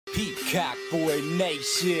Peep Cockboy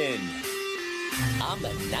Nation. I'm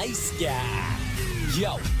a nice guy.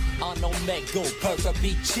 Yo, on Omega, Perka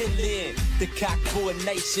be chillin'. The Cockboy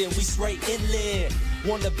Nation, we straight inland.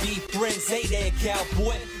 Wanna be friends, hey there,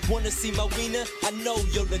 cowboy. Wanna see my wiener? I know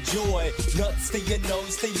you'll enjoy. Nuts to your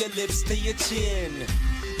nose, to your lips, to your chin,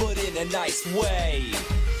 but in a nice way.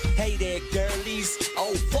 Hey there, girlies.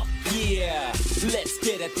 Oh, fuck yeah. Let's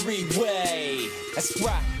get a three-way. That's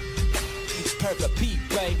right. Perka Pete,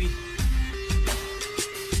 baby.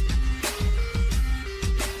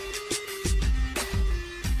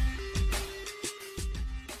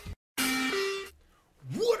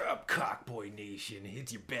 What up, Cockboy Nation?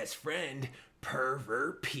 It's your best friend,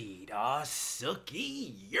 Pervert Pete. Aw,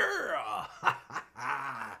 sucky, yeah!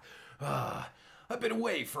 I've been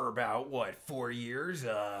away for about, 4 years?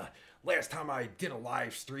 Last time I did a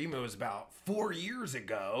live stream, it was about 4 years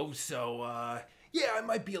ago, so, yeah, I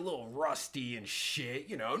might be a little rusty and shit,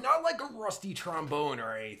 you know, not like a rusty trombone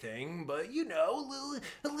or anything, but, you know,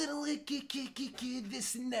 a little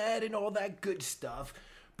this and that and all that good stuff,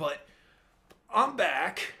 but I'm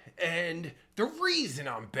back, and the reason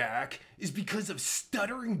I'm back is because of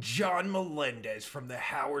Stuttering John Melendez from the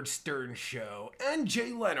Howard Stern Show and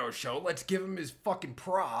Jay Leno Show. Let's give him his fucking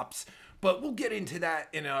props, but we'll get into that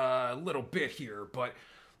in a little bit here. But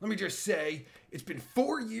let me just say, it's been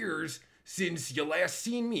 4 years since you last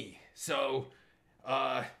seen me, so,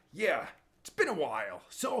 yeah, it's been a while.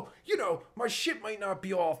 So, you know, my shit might not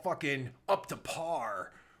be all fucking up to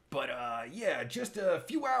par. But, yeah, just a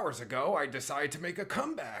few hours ago, I decided to make a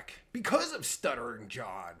comeback because of Stuttering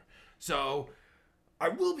John. So, I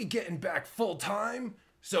will be getting back full time.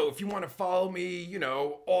 So, if you want to follow me, you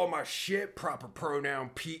know, all my shit, proper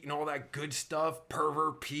pronoun Pete and all that good stuff,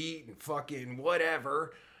 Pervert Pete and fucking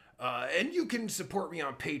whatever. And you can support me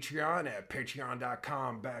on Patreon at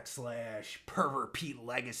patreon.com/Pervert Pete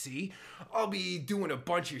Legacy. I'll be doing a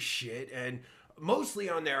bunch of shit, and mostly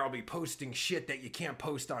on there, I'll be posting shit that you can't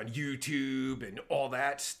post on YouTube and all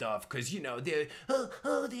that stuff. Cause you know, you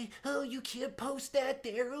can't post that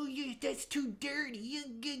there. That's too dirty.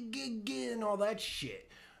 And all that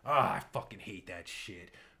shit. I fucking hate that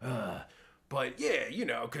shit. But yeah, you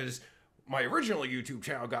know, cause my original YouTube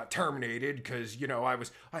channel got terminated cause, you know, I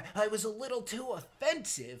was a little too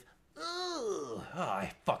offensive.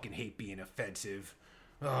 I fucking hate being offensive.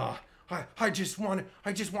 I just want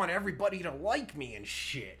everybody to like me and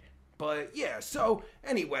shit. But yeah, so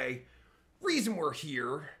anyway, reason we're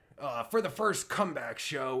here for the first comeback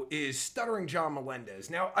show is Stuttering John Melendez.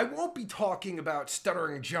 Now, I won't be talking about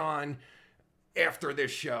Stuttering John after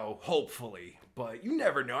this show, hopefully. But you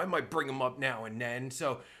never know, I might bring him up now and then.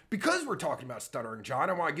 So because we're talking about Stuttering John,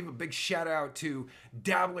 I want to give a big shout out to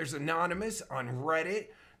Dabblers Anonymous on Reddit.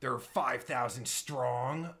 They're 5,000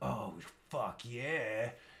 strong. Oh, fuck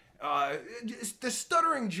yeah. The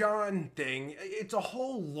Stuttering John thing, it's a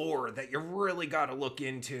whole lore that you really got to look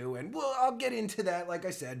into, and well, I'll get into that, like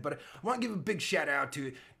I said, but I want to give a big shout out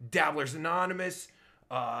to Dabblers Anonymous.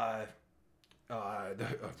 I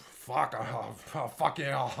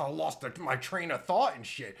lost my train of thought and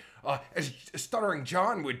shit. As Stuttering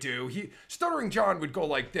John would do, Stuttering John would go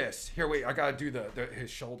like this. Here, wait, I gotta do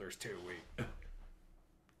his shoulders too, wait.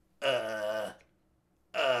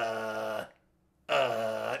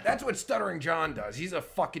 That's what Stuttering John does. He's a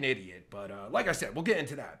fucking idiot. But like I said, we'll get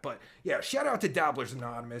into that. But yeah, shout out to Dabblers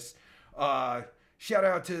Anonymous. Shout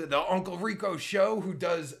out to the Uncle Rico Show, who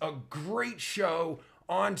does a great show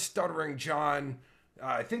on Stuttering John.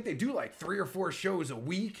 I think they do like 3 or 4 shows a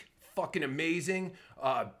week. Fucking amazing.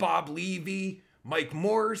 Bob Levy, Mike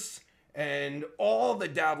Morse, and all the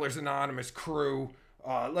Dabblers Anonymous crew.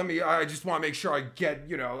 I just want to make sure I get,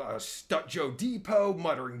 you know, Stut Joe Depot,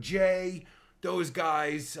 Muttering Jay, those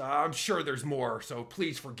guys. I'm sure there's more, so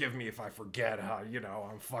please forgive me if I forget. You know,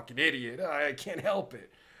 I'm a fucking idiot. I can't help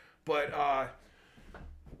it. But,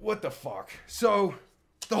 what the fuck? So,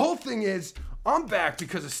 the whole thing is, I'm back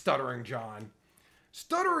because of Stuttering John.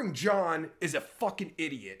 Stuttering John is a fucking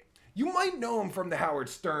idiot. You might know him from the Howard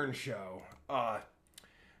Stern Show.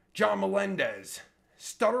 John Melendez.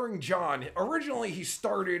 Stuttering John, originally he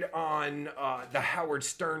started on the Howard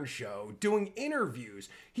Stern Show doing interviews.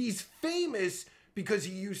 He's famous because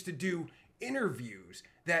he used to do interviews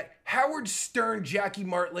that Howard Stern, Jackie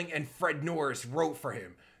Martling, and Fred Norris wrote for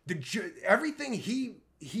him. Everything he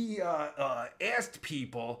asked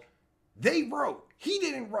people, they wrote. He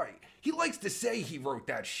didn't write. He likes to say he wrote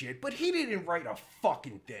that shit, but he didn't write a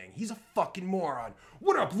fucking thing. He's a fucking moron.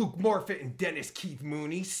 What up, Luke Morfitt and Dennis Keith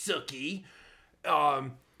Mooney? Sookie.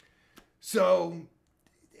 So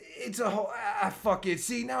it's a whole fuck it.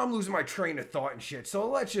 See, now I'm losing my train of thought and shit. So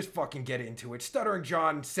let's just fucking get into it. Stuttering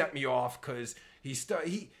John set me off because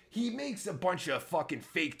he makes a bunch of fucking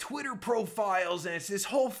fake Twitter profiles, and it's this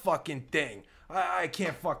whole fucking thing. I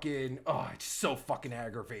can't fucking, it's so fucking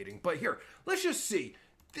aggravating. But here, let's just see.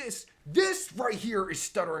 This right here is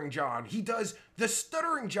Stuttering John. He does the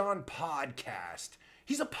Stuttering John podcast.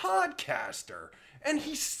 He's a podcaster, and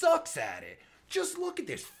he sucks at it. Just look at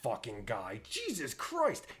this fucking guy. Jesus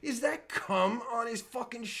Christ. Is that cum on his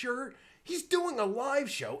fucking shirt? He's doing a live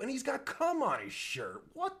show and he's got cum on his shirt.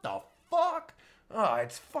 What the fuck?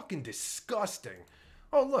 It's fucking disgusting.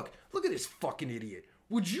 Oh, look at this fucking idiot.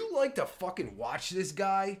 Would you like to fucking watch this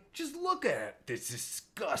guy? Just look at this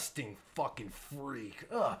disgusting fucking freak.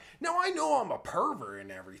 Now I know I'm a pervert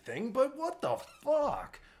and everything, but what the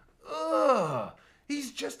fuck?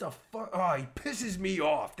 He's just a he pisses me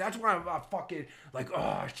off. That's why I'm fucking, like,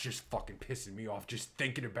 it's just fucking pissing me off just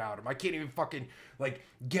thinking about him. I can't even fucking, like,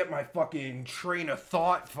 get my fucking train of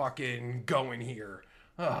thought fucking going here.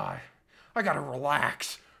 I gotta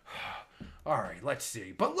relax. Alright, let's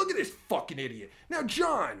see. But look at this fucking idiot. Now,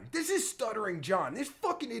 John, this is Stuttering John. This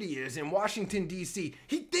fucking idiot is in Washington, D.C.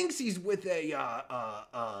 He thinks he's with a,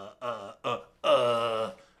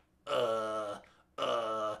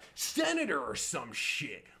 senator or some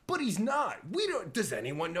shit, but he's not. Does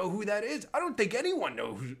anyone know who that is? I don't think anyone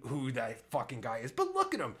knows who that fucking guy is, but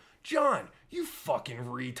look at him. John, you fucking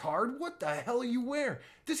retard. What the hell are you wearing?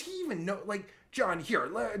 Does he even know? Like, John,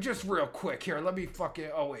 here, just real quick here, let me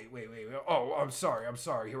fucking, wait. Oh, I'm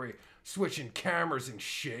sorry. Here we switching cameras and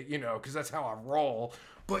shit, because that's how I roll.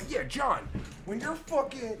 But yeah, John, when you're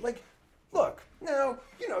fucking, like, look, now,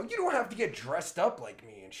 you don't have to get dressed up like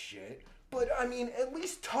me and shit. But, I mean, at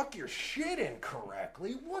least tuck your shit in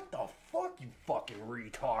correctly. What the fuck, you fucking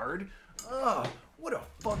retard? What a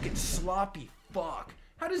fucking sloppy fuck.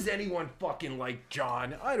 How does anyone fucking like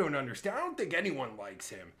John? I don't understand. I don't think anyone likes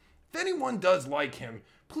him. If anyone does like him,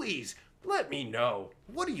 please, let me know.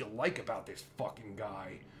 What do you like about this fucking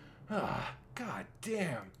guy? God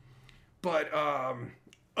damn. But,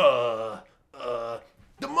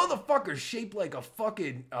 the motherfucker's shaped like a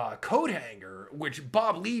fucking coat hanger, which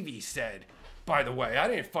Bob Levy said, by the way. I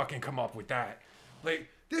didn't fucking come up with that. Like,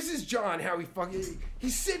 this is John, how he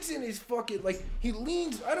sits in his fucking, like, he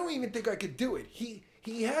leans, I don't even think I could do it. He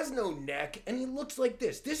has no neck, and he looks like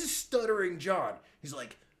this. This is Stuttering John. He's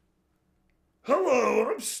like,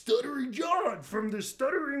 hello, I'm Stuttering John from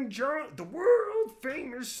the world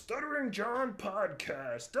famous Stuttering John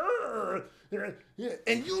podcast.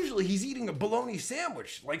 And usually he's eating a bologna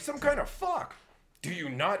sandwich, like some kind of fuck. Do you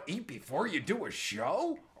not eat before you do a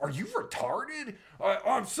show? Are you retarded?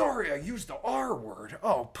 I'm sorry I used the R word.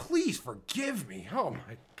 Oh, please forgive me. Oh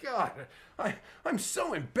my God. I'm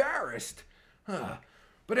so embarrassed.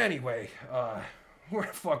 But anyway, where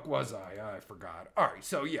the fuck was I? I forgot. Alright,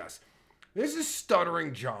 so yes. This is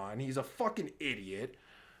Stuttering John. He's a fucking idiot.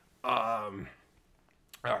 Alright.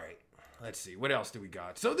 Let's see. What else do we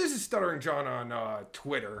got? So this is Stuttering John on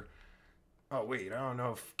Twitter. Oh, wait. I don't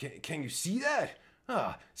know if... Can you see that?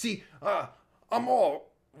 See, I'm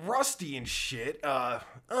all rusty and shit.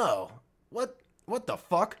 What the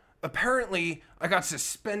fuck? Apparently, I got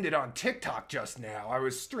suspended on TikTok just now. I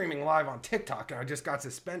was streaming live on TikTok and I just got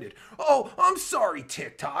suspended. Oh, I'm sorry,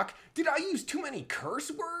 TikTok. Did I use too many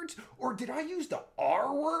curse words? Or did I use the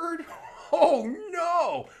R word? Oh,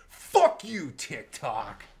 no. Fuck you,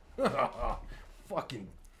 TikTok. Fucking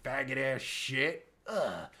faggot-ass shit.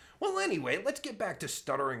 Well, anyway, let's get back to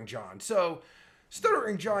Stuttering John. So,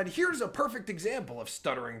 Stuttering John, here's a perfect example of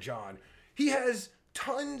Stuttering John. He has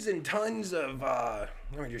tons and tons of, let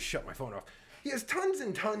me just shut my phone off. He has tons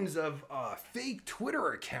and tons of fake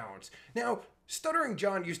Twitter accounts. Now, Stuttering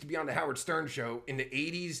John used to be on the Howard Stern show in the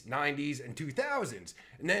 80s, 90s, and 2000s.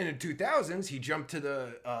 And then in the 2000s, he jumped to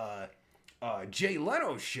the Jay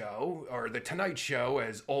Leno show, or the Tonight Show,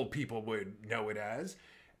 as old people would know it as.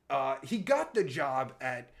 He got the job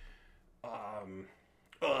at,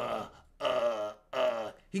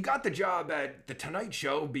 he got the job at the Tonight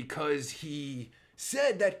Show because he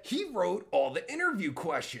said that he wrote all the interview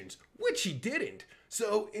questions, which he didn't.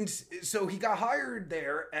 So he got hired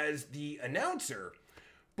there as the announcer.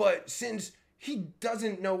 But since he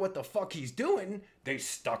doesn't know what the fuck he's doing, they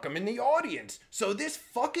stuck him in the audience. So this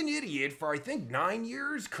fucking idiot, for I think 9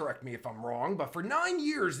 years, correct me if I'm wrong, but for 9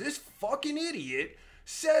 years, this fucking idiot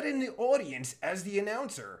sat in the audience as the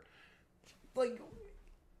announcer. Like,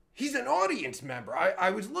 he's an audience member.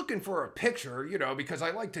 I was looking for a picture, you know, because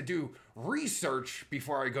I like to do research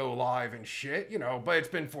before I go live and shit, you know, but it's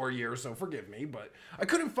been 4 years, so forgive me, but I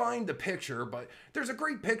couldn't find the picture, but there's a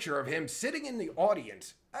great picture of him sitting in the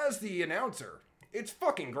audience as the announcer. It's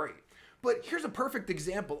fucking great. But here's a perfect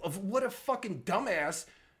example of what a fucking dumbass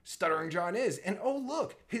Stuttering John is. And oh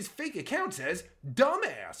look, his fake account says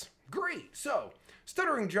dumbass. Great. So,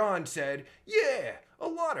 Stuttering John said, yeah, a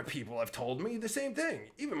lot of people have told me the same thing,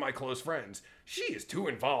 even my close friends. She is too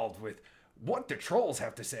involved with what the trolls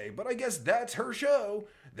have to say, but I guess that's her show.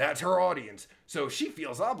 That's her audience. So she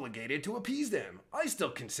feels obligated to appease them. I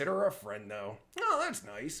still consider her a friend though. Oh, that's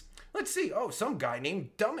nice. Let's see. Oh, some guy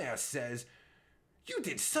named Dumbass says, you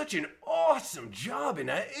did such an awesome job in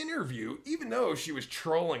that interview, even though she was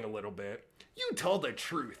trolling a little bit. You told the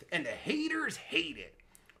truth, and the haters hate it.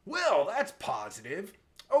 Well, that's positive.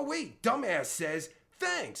 Oh wait, Dumbass says,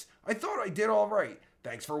 thanks. I thought I did all right.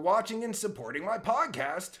 Thanks for watching and supporting my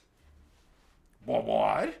podcast.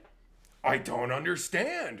 What? I don't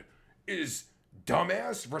understand. Is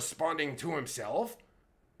Dumbass responding to himself?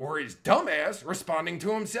 Or is Dumbass responding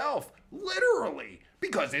to himself? Literally,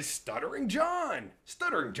 because it's Stuttering John.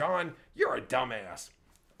 Stuttering John, you're a dumbass.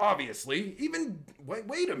 Obviously,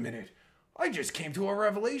 wait a minute. I just came to a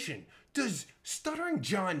revelation. Does Stuttering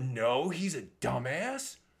John know he's a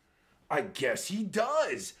dumbass? I guess he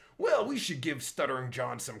does. Well, we should give Stuttering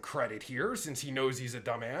John some credit here since he knows he's a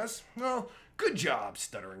dumbass. Well, good job,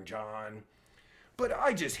 Stuttering John. But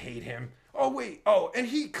I just hate him. Oh, wait. Oh, and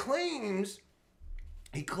he claims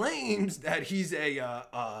that he's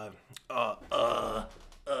a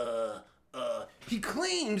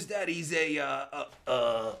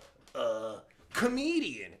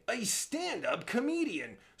comedian, a stand-up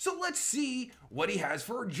comedian. So let's see what he has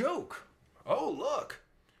for a joke. Oh, look.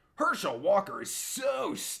 Herschel Walker is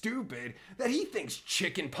so stupid that he thinks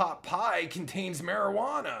chicken pot pie contains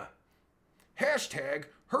marijuana. Hashtag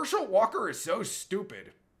Herschel Walker is so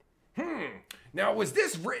stupid. Now, was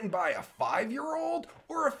this written by a 5-year-old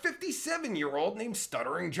or a 57-year-old named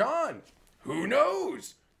Stuttering John? Who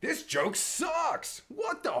knows? This joke sucks.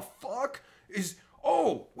 What the fuck is...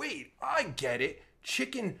 Oh, wait, I get it.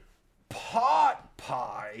 Chicken pot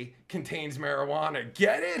pie contains marijuana.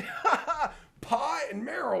 Get it? Pie and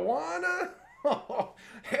marijuana?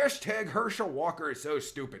 Hashtag Herschel Walker is so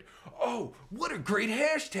stupid. Oh, what a great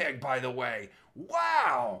hashtag, by the way.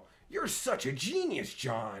 Wow. You're such a genius,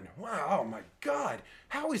 John. Wow, oh my God.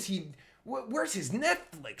 How is he... Where's his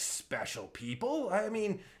Netflix special, people? I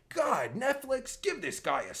mean, God, Netflix, give this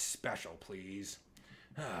guy a special, please.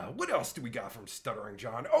 What else do we got from Stuttering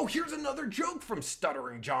John? Oh, here's another joke from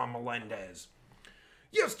Stuttering John Melendez.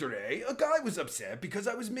 Yesterday, a guy was upset because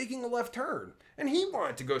I was making a left turn, and he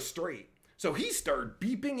wanted to go straight. So he started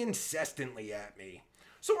beeping incessantly at me.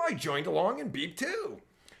 So I joined along and beeped too.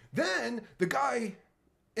 Then the guy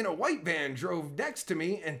in a white van drove next to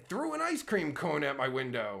me and threw an ice cream cone at my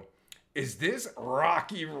window. Is this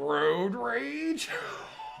Rocky Road rage?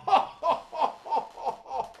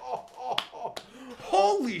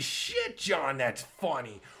 Holy shit, John, that's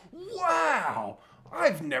funny. Wow,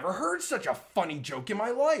 I've never heard such a funny joke in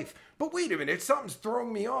my life. But wait a minute, something's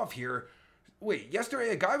throwing me off here. Wait, yesterday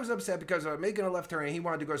a guy was upset because I was making a left turn and he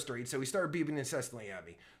wanted to go straight, so he started beeping incessantly at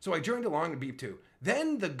me. So I joined along and beeped too.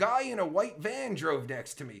 Then the guy in a white van drove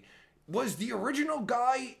next to me. Was the original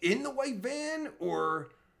guy in the white van, or...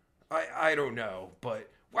 I don't know, but...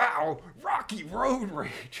 Wow, Rocky Road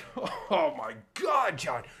rage. Oh my God,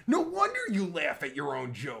 John. No wonder you laugh at your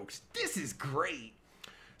own jokes. This is great.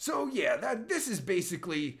 So yeah, this is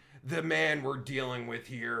basically the man we're dealing with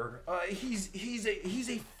here. He's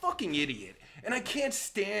a fucking idiot, and I can't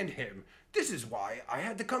stand him. This is why I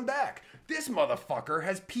had to come back. This motherfucker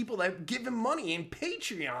has people that give him money in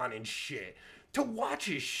Patreon and shit to watch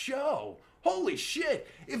his show. Holy shit,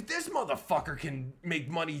 if this motherfucker can make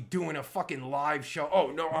money doing a fucking live show, oh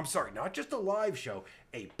no, I'm sorry, not just a live show,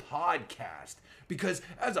 a podcast. Because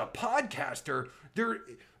as a podcaster,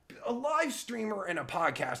 a live streamer and a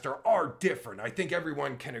podcaster are different. I think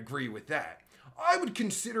everyone can agree with that. I would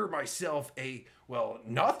consider myself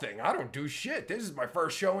nothing. I don't do shit. This is my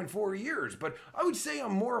first show in 4 years, but I would say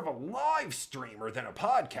I'm more of a live streamer than a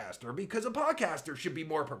podcaster, because a podcaster should be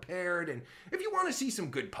more prepared. And if you want to see some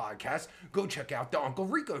good podcasts, go check out the Uncle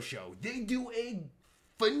Rico Show. They do a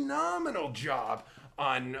phenomenal job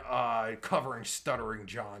on covering Stuttering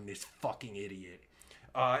John, this fucking idiot.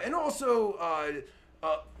 And also,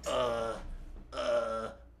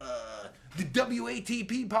 the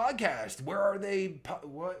WATP podcast. Where are they?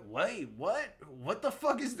 What the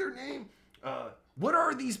fuck is their name? What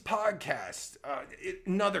are these podcasts?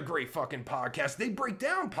 Another great fucking podcast. They break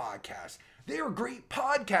down podcasts. They are great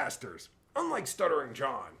podcasters, unlike Stuttering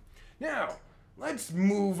John. Now, let's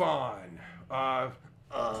move on.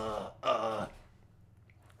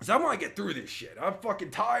 So I want to get through this shit. I'm fucking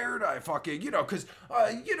tired. I fucking, because,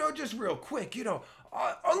 just real quick,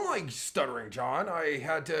 unlike Stuttering John, I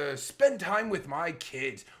had to spend time with my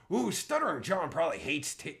kids. Ooh, Stuttering John probably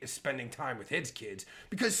hates spending time with his kids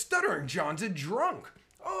because Stuttering John's a drunk.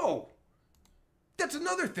 Oh, that's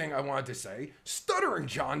another thing I wanted to say. Stuttering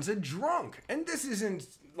John's a drunk. And this isn't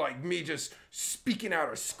like me just speaking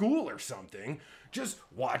out of school or something. Just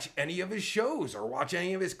watch any of his shows or watch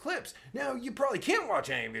any of his clips. Now, you probably can't watch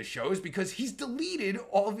any of his shows because he's deleted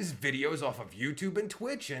all of his videos off of YouTube and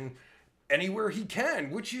Twitch and anywhere he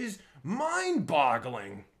can, which is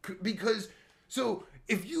mind-boggling. Because, so,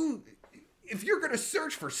 if you're going to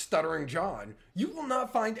search for Stuttering John, you will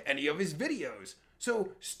not find any of his videos. So,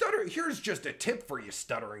 here's just a tip for you,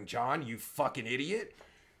 Stuttering John, you fucking idiot.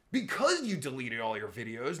 Because you deleted all your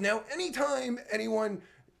videos, now anytime anyone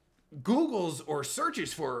Googles or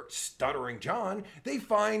searches for Stuttering John, they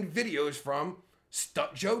find videos from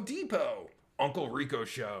Stut Joe Depot, Uncle Rico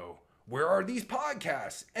Show, Where Are These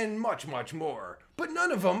Podcasts, and much, much more. But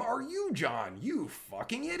none of them are you, John, you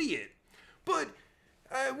fucking idiot. But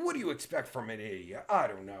what do you expect from an idiot? I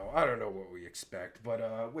don't know what we expect.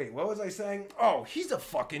 But wait, what was I saying? Oh, he's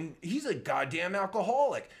a goddamn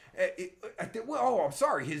alcoholic. I'm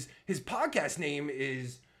sorry. His podcast name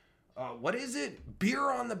is, what is it?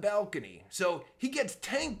 Beer on the Balcony. So he gets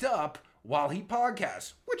tanked up while he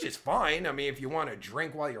podcasts, which is fine. I mean, if you want to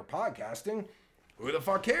drink while you're podcasting, who the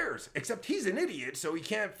fuck cares? Except he's an idiot, so he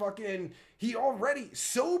can't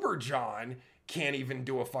sober John can't even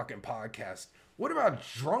do a fucking podcast. What about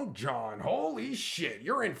Drunk John? Holy shit,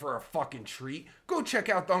 you're in for a fucking treat. Go check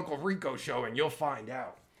out the Uncle Rico Show and you'll find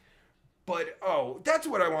out. But, that's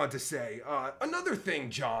what I wanted to say. Another thing,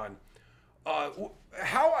 John.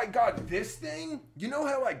 How I got this thing, you know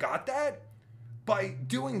how I got that? By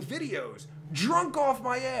doing videos. Drunk off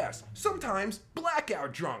my ass. Sometimes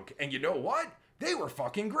blackout drunk. And you know what? They were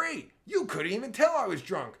fucking great. You couldn't even tell I was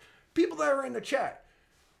drunk. People that were in the chat.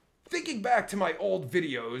 Thinking back to my old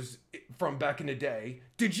videos from back in the day,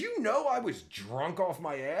 did you know I was drunk off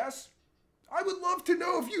my ass? I would love to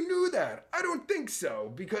know if you knew that. I don't think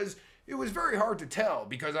so, because it was very hard to tell,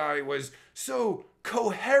 because I was so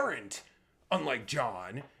coherent, unlike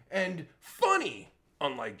John, and funny,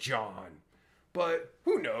 unlike John. But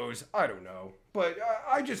who knows? I don't know. But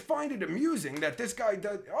I just find it amusing that this guy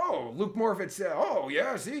does... Oh, Luke Morfitt said, oh,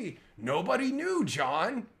 yeah, see, nobody knew,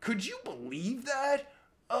 John. Could you believe that?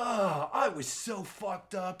 I was so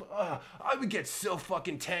fucked up. I would get so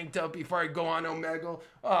fucking tanked up before I go on Omegle.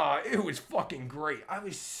 It was fucking great. I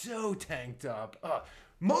was so tanked up.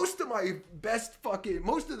 Most of the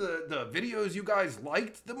videos you guys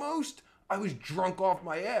liked the most, I was drunk off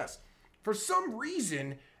my ass. For some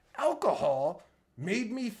reason, alcohol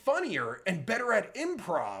made me funnier and better at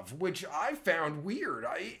improv, which I found weird.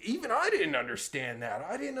 I didn't understand that.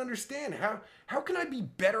 I didn't understand how can I be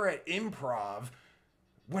better at improv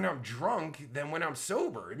when I'm drunk than when I'm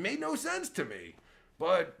sober? It made no sense to me.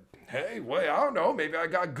 But hey, I don't know. Maybe I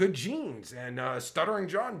got good genes, and Stuttering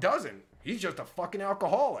John doesn't. He's just a fucking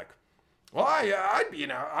alcoholic. Well,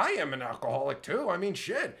 I am an alcoholic too. I mean,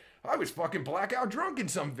 shit. I was fucking blackout drunk in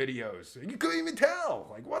some videos. You couldn't even tell.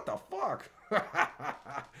 Like, what the fuck?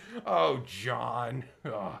 Oh, John.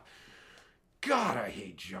 Oh, God, I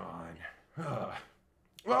hate John.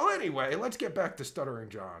 Well, anyway, let's get back to Stuttering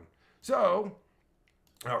John. So...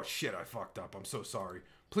 Oh, shit, I fucked up. I'm so sorry.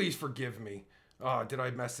 Please forgive me. Did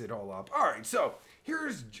I mess it all up? All right, so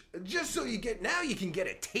here's just so you can get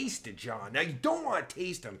a taste of John. Now, you don't want to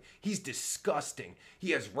taste him. He's disgusting.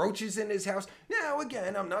 He has roaches in his house. Now,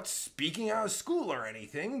 again, I'm not speaking out of school or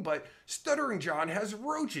anything, but Stuttering John has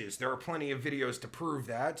roaches. There are plenty of videos to prove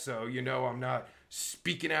that, so you know I'm not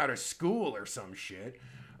speaking out of school or some shit.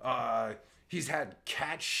 He's had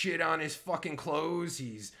cat shit on his fucking clothes.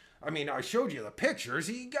 I showed you the pictures.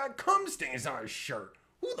 He got cum stains on his shirt.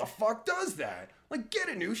 Who the fuck does that? Like, get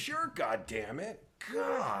a new shirt, goddammit.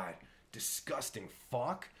 God, disgusting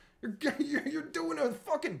fuck. You're doing a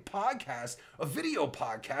fucking podcast, a video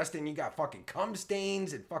podcast, and you got fucking cum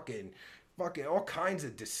stains and fucking all kinds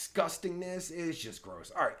of disgustingness. It's just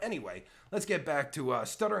gross. All right, anyway, let's get back to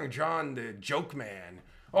Stuttering John, the joke man.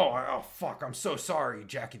 Oh, fuck, I'm so sorry,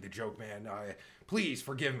 Jackie the joke man. Please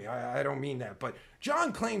forgive me, I don't mean that. But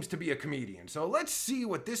John claims to be a comedian, so let's see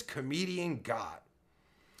what this comedian got.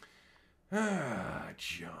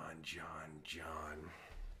 John.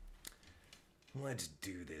 Let's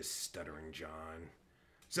do this, Stuttering John.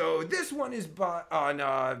 So this one is on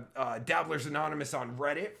Dabblers Anonymous on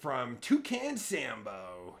Reddit from Toucan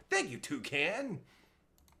Sambo. Thank you, Toucan.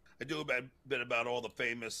 I do a bit about all the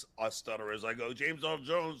famous stutterers. I go, James Earl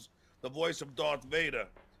Jones, the voice of Darth Vader,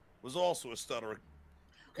 was also a stutterer.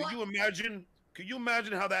 Could you imagine? Could you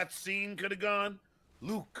imagine how that scene could have gone?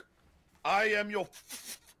 Luke, I am your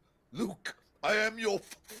Luke. I am your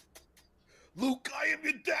Luke. I am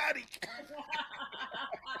your daddy.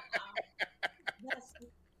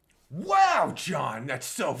 Wow, John, that's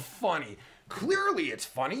so funny. Clearly it's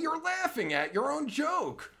funny. You're laughing at your own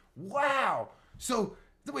joke. Wow. So,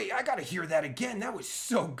 wait, I gotta hear that again. That was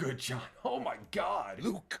so good, John. Oh my God.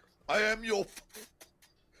 Luke, I am your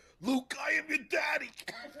Luke, I am your daddy.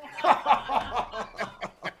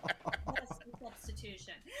 That's the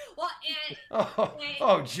substitution. Well,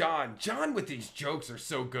 oh, John with these jokes are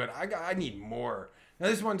so good. I need more. Now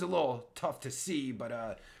this one's a little tough to see,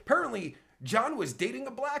 but apparently John was dating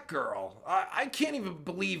a black girl. I can't even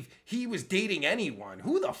believe he was dating anyone.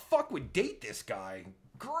 Who the fuck would date this guy?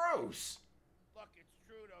 Gross. Look, it's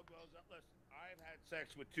true though, Goza. Listen, I've had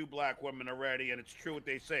sex with 2 black women already, and it's true what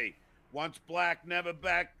they say. Once black, never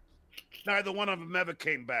back. Neither one of them ever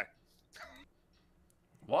came back.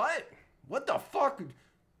 What? What the fuck?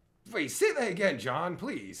 Wait, say that again, John,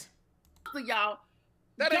 please. So y'all,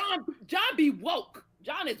 John be woke.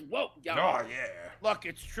 John is woke, y'all. Oh, yeah. Look,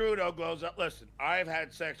 it's true though, Goza. Listen, I've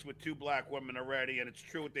had sex with 2 black women already, and it's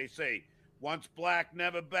true what they say. Once black,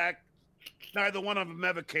 never back. Neither one of them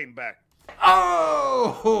ever came back.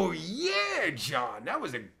 Oh, yeah, John. That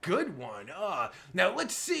was a good one. Now,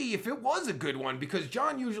 let's see if it was a good one, because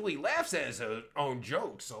John usually laughs at his own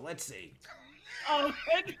jokes, so let's see. Oh,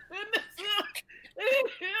 goodness.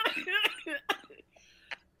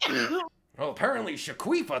 Well, apparently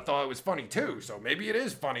Shaquifa thought it was funny, too, so maybe it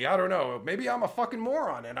is funny. I don't know. Maybe I'm a fucking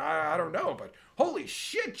moron, and I don't know, but holy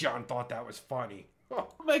shit, John thought that was funny. Oh,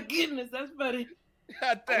 my goodness, that's funny.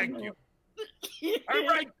 Thank you. I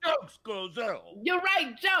write jokes, Gozel. You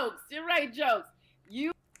write jokes. You write jokes.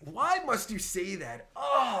 Why must you say that?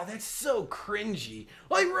 Oh, that's so cringy.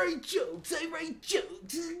 I write jokes. I write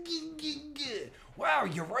jokes. Wow,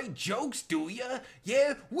 you write jokes, do ya?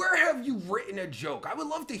 Yeah? Where have you written a joke? I would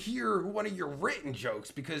love to hear one of your written jokes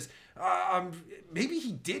because maybe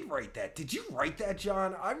he did write that. Did you write that,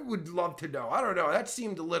 John? I would love to know. I don't know. That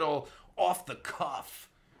seemed a little off the cuff.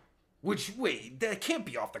 Which, wait, that can't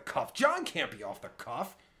be off the cuff. John can't be off the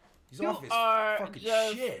cuff. He's off his fucking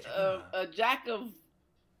shit. A jack of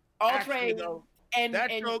all trades.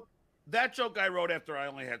 That joke I wrote after I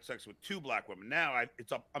only had sex with 2 black women. Now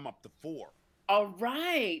I'm up to 4. All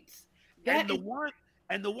right. And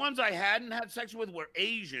the ones I hadn't had sex with were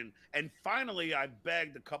Asian, and finally I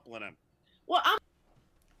begged a couple of them. Well,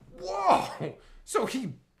 Whoa! So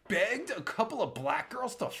he begged a couple of black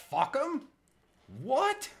girls to fuck him?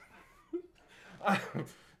 What?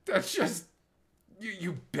 That's just...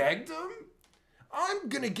 You begged them? I'm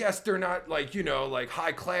gonna guess they're not like, like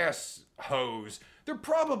high-class hoes. They're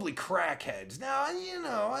probably crackheads. Now,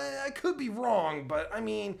 I could be wrong, but I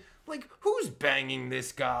mean, like, who's banging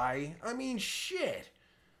this guy? I mean, shit.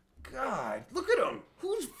 God, look at him.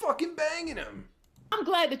 Who's fucking banging him? I'm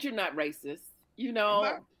glad that you're not racist.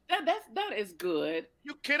 That is good.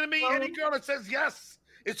 You kidding me? Any girl that says yes,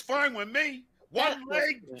 it's fine with me. One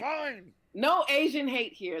leg, fine. No Asian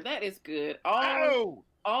hate here. That is good.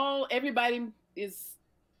 Everybody is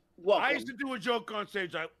welcome. I used to do a joke on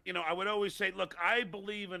stage. I would always say, look, I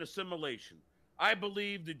believe in assimilation. I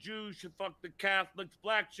believe the Jews should fuck the Catholics,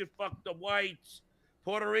 blacks should fuck the whites,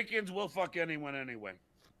 Puerto Ricans will fuck anyone anyway.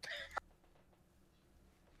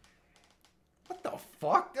 What the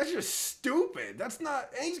fuck? That's just stupid. That's not...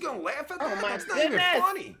 And he's gonna laugh at that? Oh my That's not goodness. even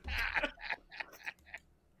funny.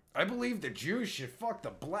 I believe the Jews should fuck the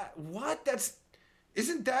black... What?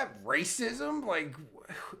 Isn't that racism? Like,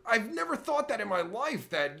 I've never thought that in my life,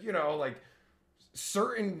 that, like,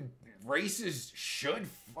 certain races should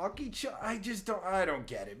fuck each other. I don't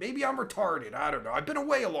get it. Maybe I'm retarded. I don't know. I've been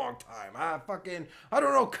away a long time. I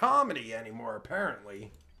don't know comedy anymore,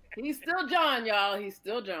 apparently. He's still John, y'all. He's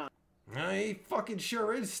still John. He fucking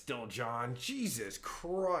sure is still John. Jesus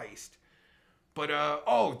Christ. But,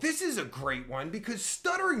 this is a great one because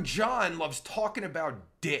Stuttering John loves talking about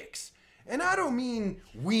dicks. And I don't mean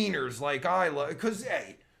wieners like I love, because,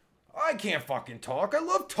 hey, I can't fucking talk. I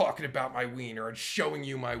love talking about my wiener and showing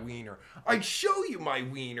you my wiener. I'd show you my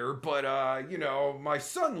wiener, but, my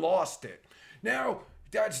son lost it. Now,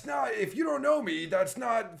 that's not, if you don't know me, that's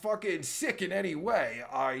not fucking sick in any way.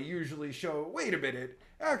 I usually show, wait a minute,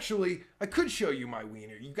 Actually, I could show you my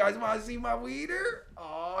wiener. You guys want to see my wiener?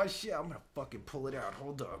 Oh, shit. I'm going to fucking pull it out.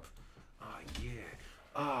 Hold up. Oh,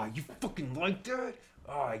 yeah. You fucking like that?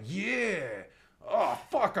 Oh, yeah. Oh,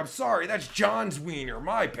 fuck. I'm sorry. That's John's wiener.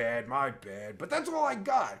 My bad. But that's all I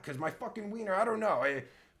got, because my fucking wiener, I don't know. I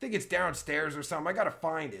think it's downstairs or something. I got to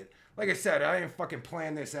find it. Like I said, I didn't fucking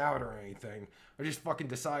plan this out or anything. I just fucking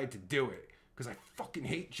decided to do it, because I fucking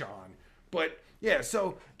hate John. But, yeah,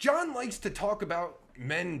 so John likes to talk about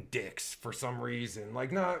men dicks for some reason,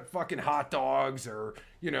 like not fucking hot dogs or,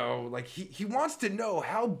 you know, like he wants to know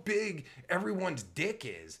how big everyone's dick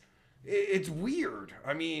is. It's weird.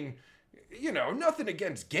 I mean, you know, nothing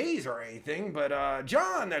against gays or anything, but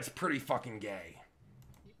John, that's pretty fucking gay.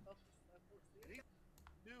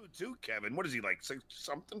 Dude, too, Kevin. What is he, like, 6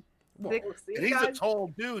 something? Well, and he's a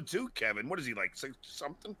tall dude too, Kevin. What is he, like, 6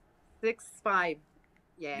 something? 6'5".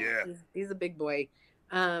 Yeah. He's a big boy.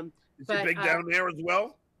 Is he big down there as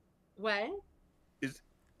well? What?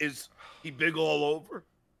 Is he big all over?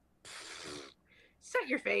 Shut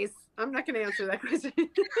your face. I'm not going to answer that question.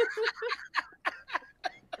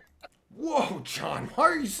 Whoa, John, why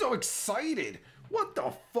are you so excited? What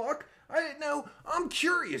the fuck? I didn't know. I'm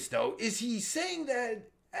curious, though. Is he saying that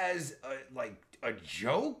as, a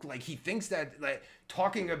joke? Like, he thinks that, like,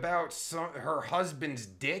 talking about her husband's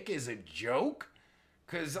dick is a joke?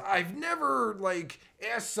 Because I've never, like,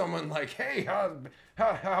 asked someone, like, hey, how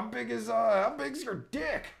big's your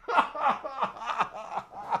dick?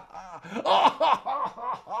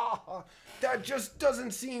 That just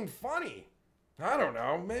doesn't seem funny. I don't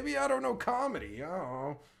know. Maybe I don't know comedy. I don't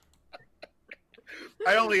know.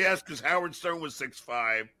 I only asked because Howard Stern was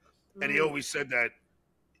 6'5", and he always said that,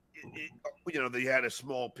 you know, that he had a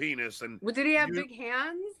small penis. And well, did he have big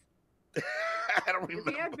hands? I don't remember.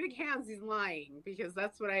 If he had big hands, he's lying, because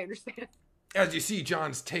that's what I understand. As you see,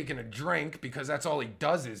 John's taking a drink because that's all he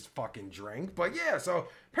does is fucking drink. But yeah, so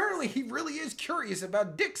apparently he really is curious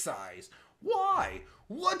about dick size. Why?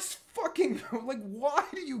 What's fucking, like, why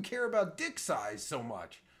do you care about dick size so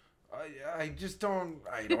much? I just don't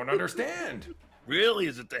understand. Really?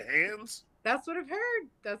 Is it the hands? That's what I've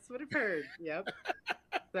heard. Yep.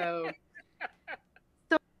 So.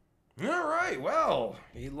 All right, well,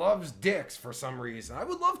 he loves dicks for some reason. I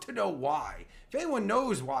would love to know why. If anyone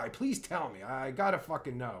knows why, please tell me. I gotta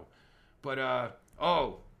fucking know. But,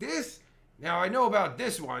 now I know about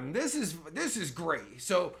this one. This is great.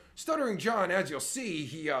 So, Stuttering John, as you'll see,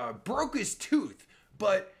 he broke his tooth,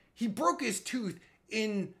 but he broke his tooth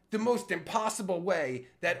in the most impossible way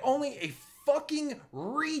that only a fucking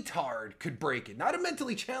retard could break it. Not a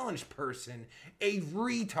mentally challenged person, a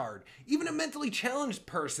retard. Even a mentally challenged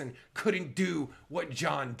person couldn't do what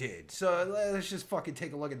John did. So let's just fucking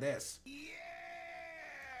take a look at this. Yeah,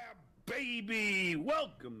 baby.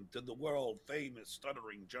 Welcome to the world famous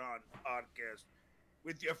Stuttering John podcast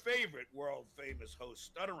with your favorite world famous host,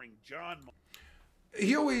 Stuttering John.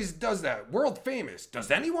 He always does that. World famous.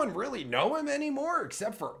 Does anyone really know him anymore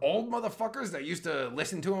except for old motherfuckers that used to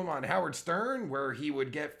listen to him on Howard Stern where he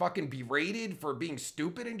would get fucking berated for being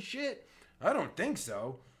stupid and shit? I don't think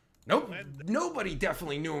so. Nope. Nobody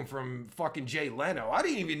definitely knew him from fucking Jay Leno. I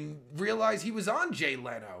didn't even realize he was on Jay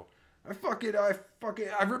Leno.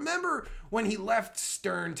 I remember when he left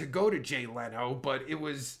Stern to go to Jay Leno, but it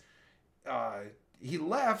was, he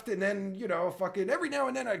left, and then, you know, fucking every now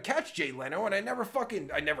and then I'd catch Jay Leno, and I never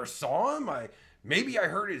saw him. Maybe I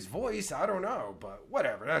heard his voice. I don't know, but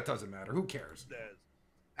whatever. That doesn't matter. Who cares?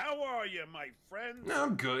 How are you, my friend? No,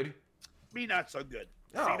 I'm good. Me not so good.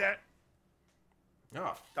 Oh. See that?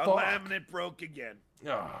 Oh, the fuck. laminate broke again.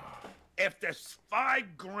 Oh. After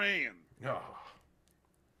 $5,000. Oh.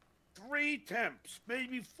 3 temps,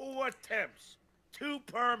 maybe 4 temps, 2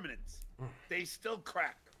 permanents. They still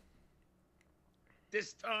crack.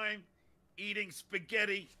 This time, eating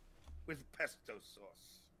spaghetti with pesto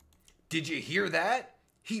sauce. Did you hear that?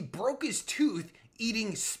 He broke his tooth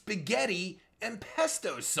eating spaghetti and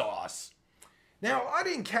pesto sauce. Now, I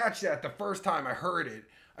didn't catch that the first time I heard it.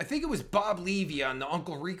 I think it was Bob Levy on the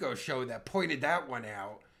Uncle Rico show that pointed that one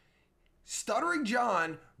out. Stuttering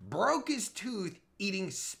John broke his tooth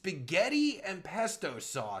eating spaghetti and pesto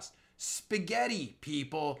sauce. Spaghetti,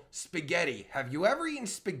 people. Spaghetti. Have you ever eaten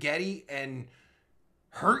spaghetti and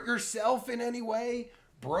hurt yourself in any way?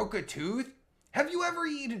 Broke a tooth? Have you ever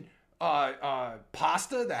eaten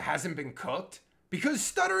pasta that hasn't been cooked? Because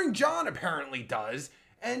Stuttering John apparently does.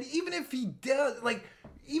 And even if he does,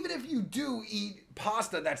 even if you do eat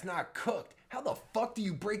pasta that's not cooked, how the fuck do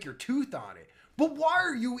you break your tooth on it? But why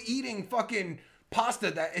are you eating fucking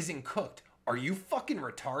pasta that isn't cooked? Are you fucking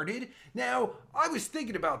retarded? Now, I was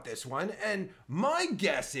thinking about this one, and my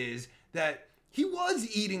guess is that he was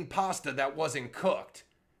eating pasta that wasn't cooked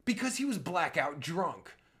because he was blackout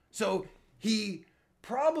drunk. So he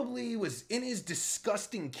probably was in his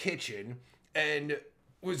disgusting kitchen and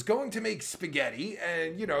was going to make spaghetti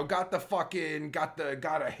and, you know, got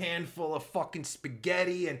a handful of fucking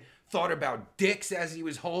spaghetti and thought about dicks as he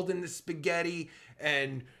was holding the spaghetti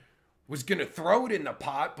and was gonna throw it in the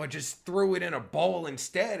pot, but just threw it in a bowl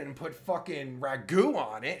instead and put fucking ragu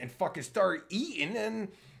on it and fucking started eating, and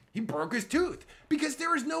he broke his tooth. Because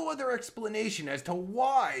there is no other explanation as to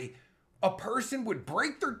why a person would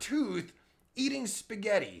break their tooth eating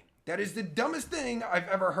spaghetti. That is the dumbest thing I've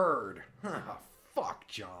ever heard. Fuck,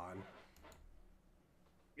 John.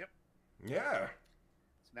 Yep. Yeah.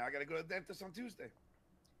 So now I gotta go to the dentist on Tuesday.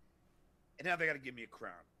 And now they gotta give me a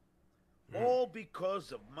crown. All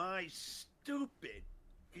because of my stupid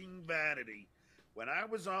vanity when I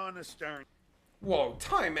was on a Stuttering. Whoa,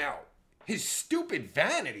 time out. His stupid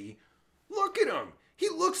vanity? Look at him. He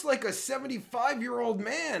looks like a 75-year-old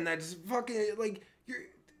man that's fucking, like,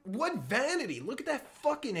 what vanity? Look at that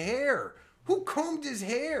fucking hair. Who combed his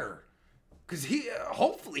hair? Because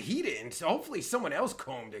hopefully he didn't. Hopefully someone else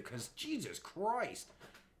combed it, because Jesus Christ.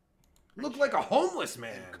 Looked like a homeless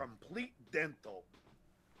man. Complete dental.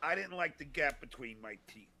 I didn't like the gap between my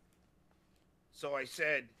teeth. So I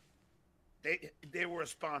said, they were a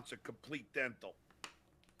sponsor, Complete Dental.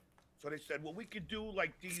 So they said, well, we could do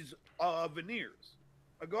like these veneers.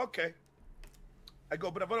 I go, okay. I go,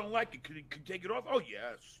 but if I don't like it, could you take it off? Oh,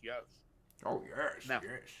 yes, yes. Oh, yes, now,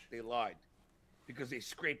 yes. They lied because they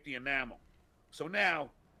scraped the enamel. So now,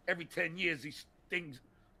 every 10 years, these thing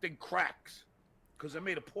cracks because they're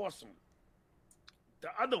made of porcelain. The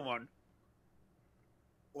other one,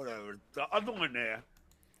 whatever, the other one there.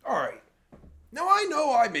 All right. Now, I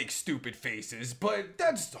know I make stupid faces, but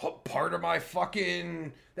that's part of my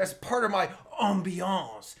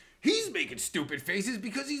ambiance. He's making stupid faces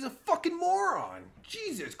because he's a fucking moron.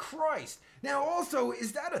 Jesus Christ. Now, also,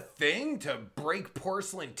 is that a thing to break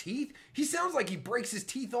porcelain teeth? He sounds like he breaks his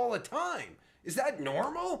teeth all the time. Is that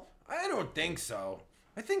normal? I don't think so.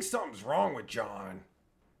 I think something's wrong with John.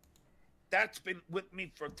 That's been with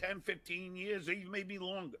me for 10, 15 years, or even maybe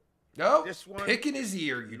longer. No, this one, picking his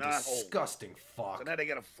ear, you disgusting fuck. So now they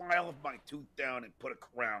gotta file my tooth down and put a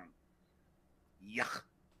crown. Yuck.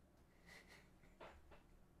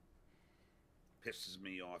 Pisses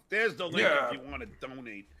me off. There's the link if you want to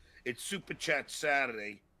donate. It's Super Chat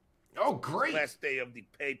Saturday. Oh, great. Last day of the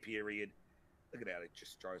pay period. Look at that. It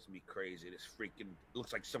just drives me crazy. This freaking... It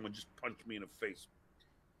looks like someone just punched me in the face.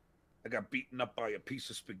 I got beaten up by a piece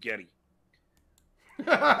of spaghetti.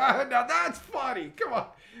 Now that's funny. Come on.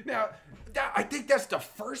 Now, I think that's the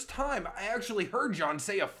first time I actually heard John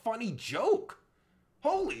say a funny joke.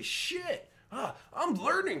 Holy shit. I'm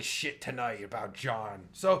learning shit tonight about John.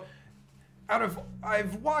 So,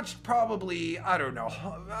 I've watched probably, I don't know,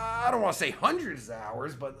 I don't want to say hundreds of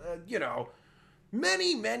hours, but, you know,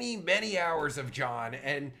 many, many, many hours of John,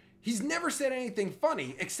 and he's never said anything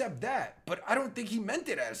funny except that, but I don't think he meant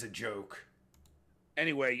it as a joke.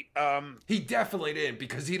 Anyway, he definitely didn't,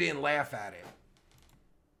 because he didn't laugh at it.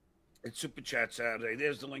 It's Super Chat Saturday.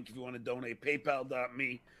 There's the link if you want to donate.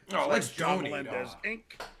 PayPal.me. Oh, let's John donate. Melendez Inc.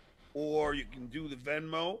 Or you can do the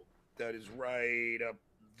Venmo. That is right up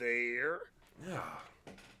there. Yeah.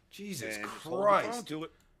 Jesus and Christ. To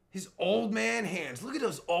it. His old man hands. Look at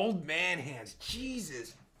those old man hands.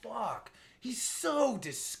 Jesus fuck. He's so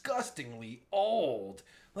disgustingly old.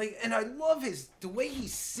 Like, and I love the way he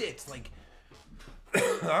sits. Like,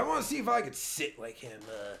 I want to see if I could sit like him.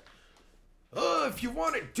 If you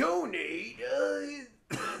want to donate,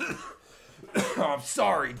 I'm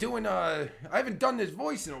sorry. I haven't done this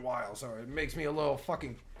voice in a while, so it makes me a little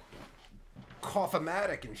fucking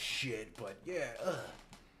cough-o-matic and shit, but yeah,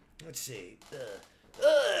 let's see.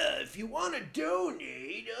 If you want to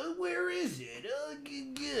donate, where is it?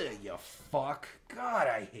 You fuck. God,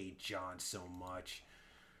 I hate John so much.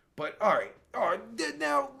 But, alright,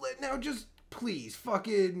 now just, please,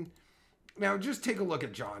 now just take a look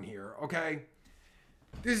at John here, okay?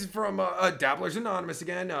 This is from, Dabblers Anonymous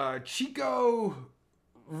again, Chico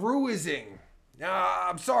Ruizing.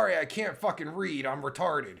 I'm sorry, I can't fucking read, I'm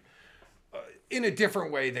retarded. In a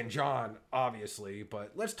different way than John, obviously,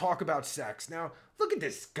 but let's talk about sex. Now, look at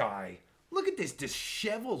this guy. Look at this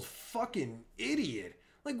disheveled fucking idiot.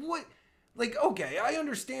 Like, what? Like, okay, I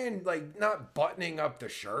understand, like, not buttoning up the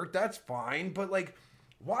shirt. That's fine, but, like,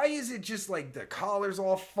 why is it just, like, the collar's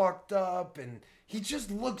all fucked up, and he just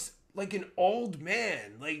looks like an old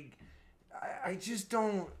man? Like, I just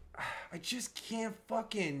don't... I just can't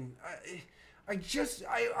fucking...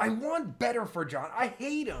 I want better for John. I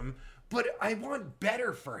hate him, but I want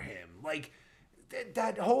better for him. Like,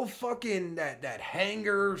 that whole fucking, that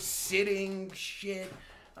hanger sitting shit,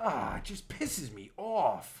 it just pisses me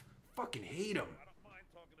off. Fucking hate him. I don't mind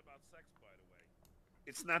talking about sex, by the way.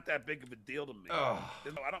 It's not that big of a deal to me.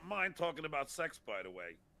 I don't mind talking about sex, by the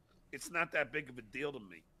way. It's not that big of a deal to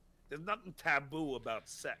me. There's nothing taboo about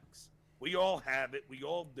sex. We all have it. We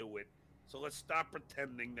all do it. So let's stop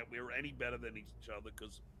pretending that we're any better than each other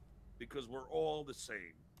because we're all the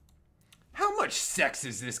same. How much sex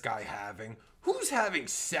is this guy having? Who's having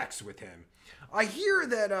sex with him? I hear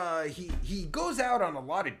that he goes out on a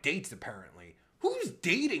lot of dates, apparently. Who's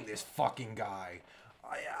dating this fucking guy?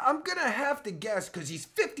 I'm gonna have to guess because he's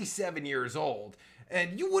 57 years old.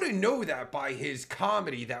 And you wouldn't know that by his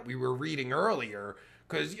comedy that we were reading earlier,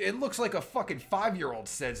 because it looks like a fucking 5-year-old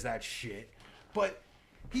says that shit. But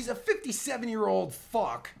he's a 57-year-old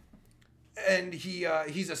fuck, and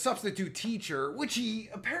he's a substitute teacher, which he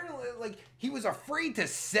apparently, like, he was afraid to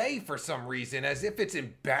say for some reason, as if it's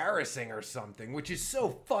embarrassing or something, which is so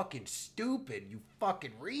fucking stupid, you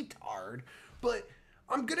fucking retard. But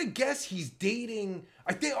I'm gonna guess he's dating,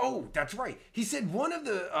 oh, that's right. He said one of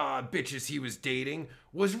the bitches he was dating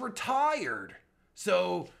was retired.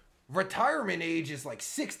 So retirement age is like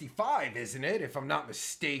 65, isn't it? If I'm not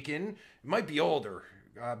mistaken. It might be older.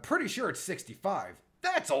 I'm pretty sure it's 65.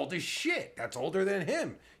 That's old as shit. That's older than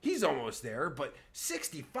him. He's almost there, but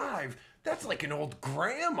 65, that's like an old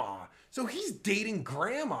grandma. So he's dating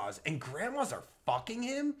grandmas, and grandmas are fucking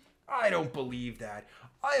him? I don't believe that.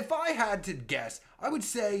 If I had to guess, I would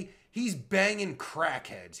say he's banging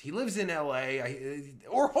crackheads. He lives in LA,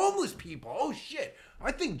 or homeless people. Oh shit,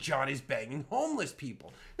 I think John is banging homeless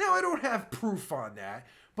people. Now, I don't have proof on that,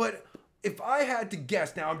 but if I had to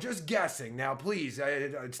guess, now I'm just guessing. Now, please,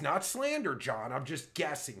 it's not slander, John. I'm just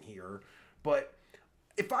guessing here. But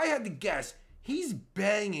if I had to guess, he's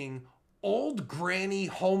banging old granny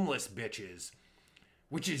homeless bitches,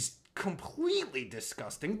 which is completely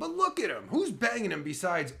disgusting. But look at him. Who's banging him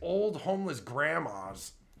besides old homeless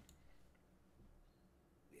grandmas?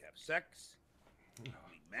 We have sex. We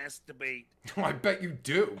masturbate. I bet you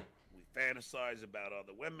do. We fantasize about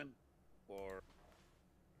other women. Or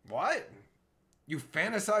what? You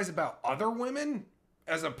fantasize about other women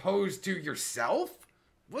as opposed to yourself?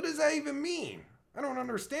 What does that even mean? I don't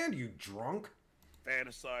understand, you drunk.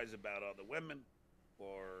 Fantasize about other women,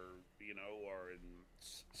 or, or in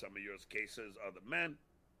some of your cases, other men.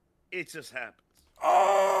 It just happens.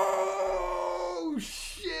 Oh,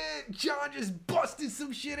 shit. John just busted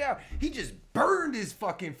some shit out. He just burned his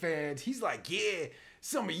fucking fans. He's like, yeah,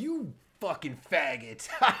 some of you fucking faggots.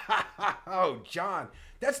 Oh, John,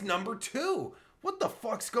 that's number 2. What the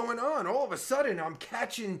fuck's going on? All of a sudden, I'm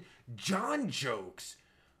catching John jokes.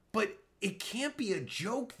 But it can't be a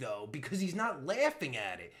joke, though, because he's not laughing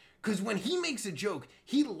at it. Because when he makes a joke,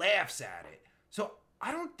 he laughs at it. So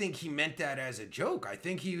I don't think he meant that as a joke. I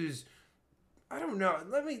think he was, I don't know.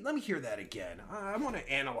 Let me hear that again. I want to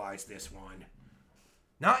analyze this one.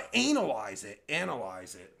 Not analyze it.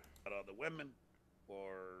 Analyze it. Other women, or,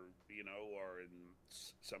 or in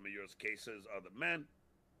some of your cases, other men.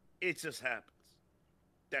 It just happens.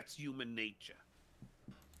 That's human nature.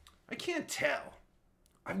 I can't tell.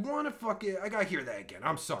 I want to fucking, I gotta hear that again.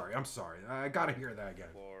 I'm sorry. I gotta hear that again.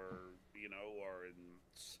 Or, or in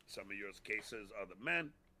some of your cases, other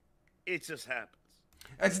men. It just happens.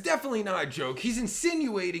 That's definitely not a joke. He's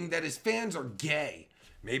insinuating that his fans are gay.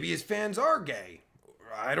 Maybe his fans are gay.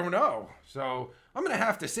 I don't know. So I'm gonna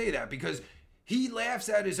have to say that because he laughs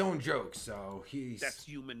at his own jokes. So that's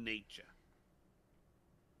human nature.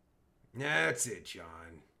 That's it,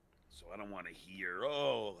 John. So I don't want to hear,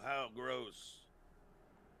 oh, how gross.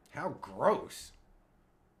 How gross?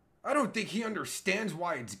 I don't think he understands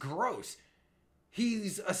why it's gross.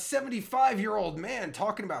 He's a 75-year-old man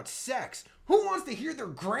talking about sex. Who wants to hear their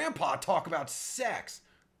grandpa talk about sex?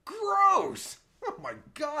 Gross! Oh my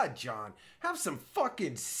God, John. Have some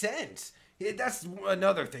fucking sense. That's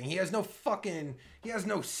another thing. He has no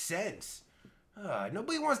sense.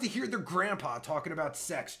 Nobody wants to hear their grandpa talking about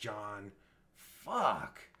sex, John.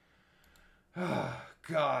 Fuck.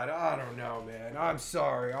 God, I don't know, man. I'm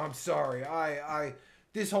sorry.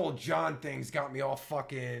 This whole John thing's got me all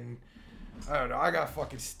fucking, I don't know. I got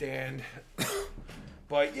fucking stand.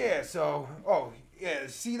 But yeah, so,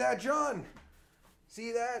 see that, John?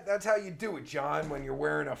 See that? That's how you do it, John, when you're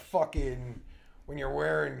wearing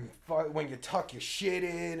when you tuck your shit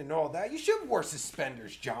in and all that. You should wear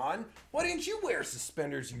suspenders, John. Why didn't you wear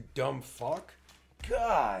suspenders, you dumb fuck?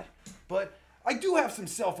 God. But I do have some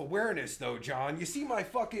self-awareness, though, John. You see my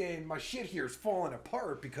shit here is falling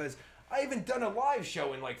apart because I haven't done a live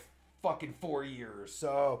show in like fucking 4 years.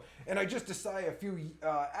 So, and I just decided a few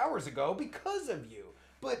hours ago because of you.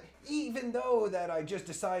 But even though that I just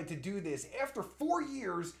decided to do this, after 4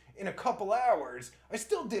 years in a couple hours, I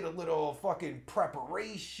still did a little fucking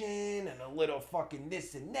preparation and a little fucking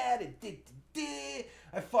this and that and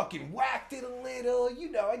I fucking whacked it a little,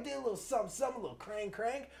 you know, I did a little something, a little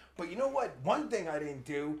crank. But you know what? One thing I didn't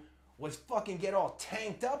do was fucking get all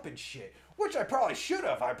tanked up and shit. Which I probably should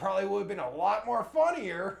have. I probably would have been a lot more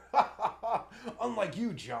funnier. Unlike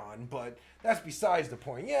you, John. But that's besides the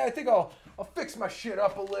point. Yeah, I think I'll fix my shit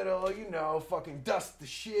up a little. You know, fucking dust the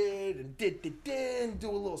shit and do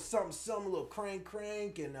a little something, a little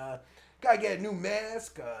crank. And gotta get a new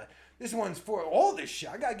mask. This one's for all this shit.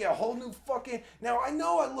 I gotta get a whole new fucking... Now, I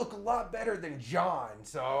know I look a lot better than John,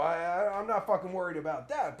 so I'm not fucking worried about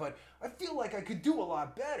that, but I feel like I could do a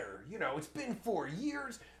lot better. You know, it's been 4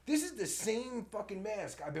 years. This is the same fucking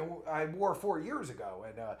mask I wore 4 years ago,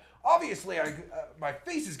 and obviously my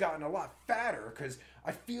face has gotten a lot fatter because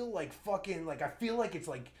I feel like fucking... I feel like it's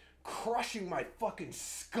like crushing my fucking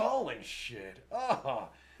skull and shit. Oh,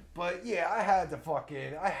 but yeah, I had to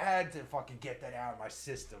fucking get that out of my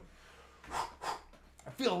system.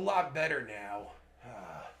 I feel a lot better now.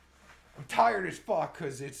 I'm tired as fuck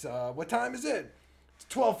because it's, what time is it? It's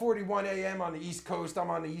 12:41 a.m. on the East Coast.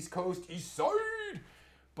 I'm on the East Coast, East Side.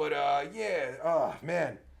 But, yeah, oh,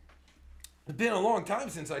 man. It's been a long time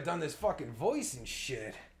since I've done this fucking voice and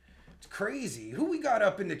shit. It's crazy. Who we got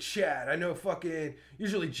up in the chat? I know fucking,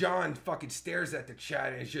 usually John fucking stares at the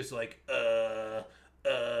chat and it's just like,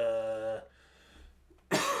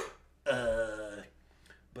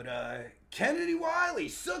 But, Kennedy Wiley,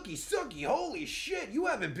 Sookie, holy shit, you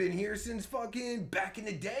haven't been here since fucking back in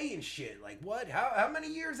the day and shit. Like, what? How many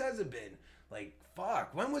years has it been? Like,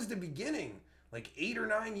 fuck, when was the beginning? Like 8 or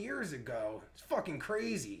 9 years ago. It's fucking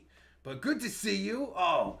crazy. But good to see you.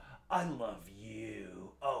 Oh, I love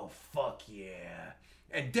you. Oh, fuck yeah.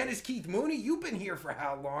 And Dennis Keith Mooney, you've been here for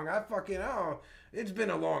how long? It's been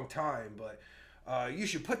a long time, but you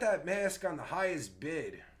should put that mask on the highest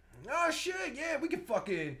bid. Oh, shit, yeah, we can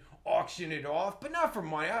fucking auction it off, but not for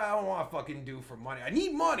money. I don't want to fucking do for money. I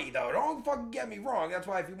need money, though. Don't fucking get me wrong. That's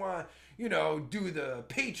why if you want to, you know, do the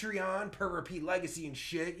Patreon, Per Repeat Legacy and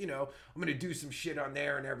shit, you know, I'm going to do some shit on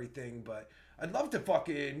there and everything, but I'd love to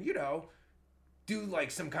fucking, you know, do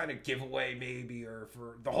like some kind of giveaway maybe, or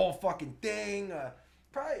for the whole fucking thing.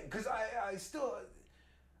 Probably, because I still...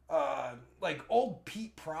 like old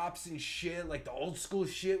Pete props and shit, like the old school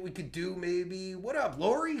shit we could do maybe. What up,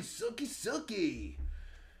 Lori? Silky.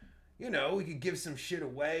 You know, we could give some shit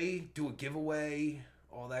away, do a giveaway,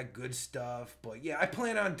 all that good stuff. But yeah, I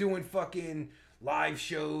plan on doing fucking live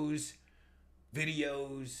shows,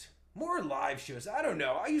 videos, more live shows. I don't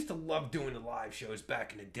know. I used to love doing the live shows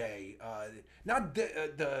back in the day. Not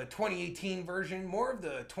the 2018 version, more of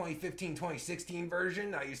the 2015, 2016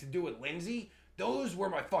 version I used to do with Lindsay. Those were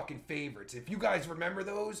my fucking favorites. If you guys remember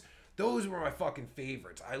those were my fucking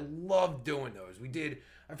favorites. I loved doing those. We did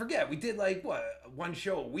like, what, one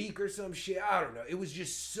show a week or some shit? I don't know. It was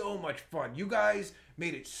just so much fun. You guys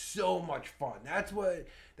made it so much fun. That's what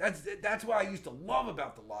I used to love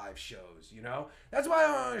about the live shows, you know? That's why I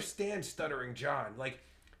don't understand Stuttering John. Like,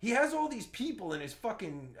 he has all these people in his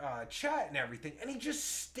fucking chat and everything, and he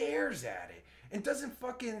just stares at it and doesn't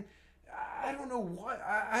fucking... I don't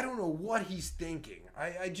know what he's thinking.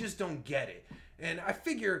 I just don't get it. And I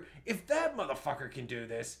figure if that motherfucker can do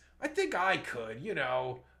this, I think I could, you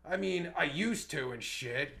know. I mean, I used to and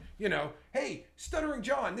shit. You know, hey, Stuttering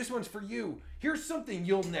John, this one's for you. Here's something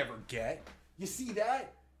you'll never get. You see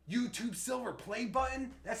that? YouTube silver play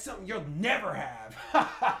button? That's something you'll never have.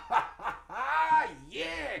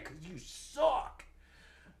 Yeah, 'cause you suck.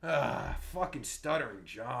 Fucking Stuttering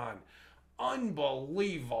John.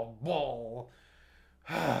 Unbelievable.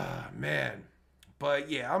 Man. But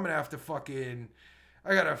yeah, I'm gonna have to fucking...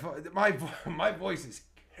 My voice is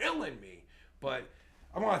killing me. But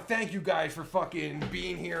I want to thank you guys for fucking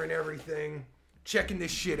being here and everything. Checking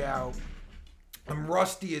this shit out. I'm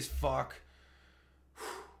rusty as fuck.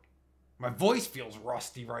 My voice feels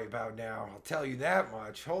rusty right about now. I'll tell you that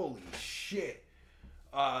much. Holy shit.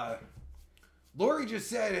 Lori just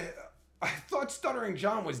said... I thought Stuttering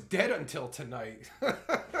John was dead until tonight.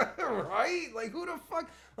 Right? Like, who the fuck?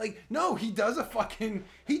 Like, no, he does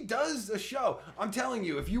a show. I'm telling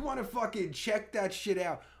you, if you want to fucking check that shit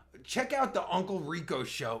out, check out the Uncle Rico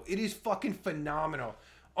show. It is fucking phenomenal.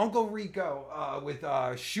 Uncle Rico with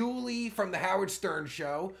Shuley from the Howard Stern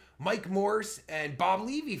show, Mike Morse, and Bob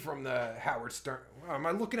Levy from the Howard Stern. Am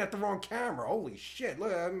I looking at the wrong camera? Holy shit.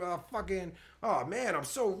 Look, I'm fucking... Oh, man, I'm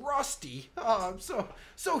so rusty. Oh, I'm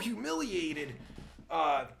so humiliated.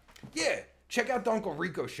 yeah, check out the Uncle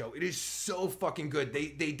Rico show. It is so fucking good.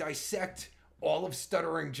 They dissect all of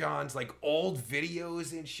Stuttering John's like old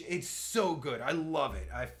videos and shit. It's so good. I love it.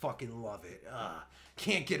 I fucking love it.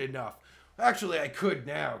 Can't get enough. Actually, I could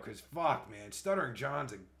now, because fuck, man. Stuttering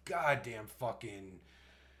John's a goddamn fucking...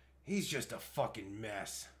 He's just a fucking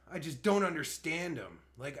mess. I just don't understand him.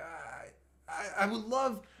 Like, I would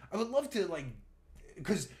love to, like...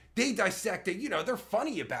 Because they dissect it, you know, they're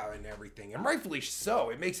funny about it and everything. And rightfully so.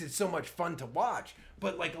 It makes it so much fun to watch.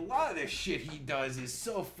 But, like, a lot of this shit he does is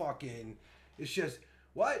so fucking... It's just,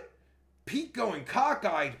 what? Pete going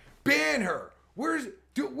cockeyed? Ban her! Where's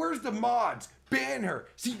the mods? Ban her.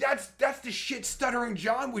 See, that's the shit Stuttering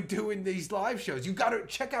John would do in these live shows. You gotta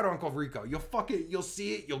check out Uncle Rico. You'll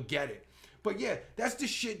see it, you'll get it. But yeah, that's the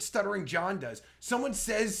shit Stuttering John does. Someone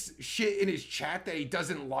says shit in his chat that he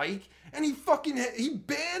doesn't like, and he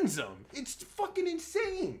bans them. It's fucking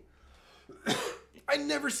insane. I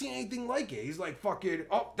never seen anything like it. He's like, fucking,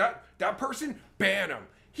 oh, that person, ban him.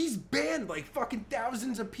 He's banned like fucking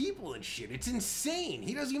thousands of people and shit. It's insane.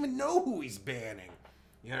 He doesn't even know who he's banning.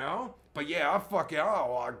 You know? But yeah, I'm fucking,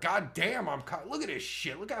 goddamn, look at this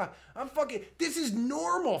shit. Look how, I'm fucking, this is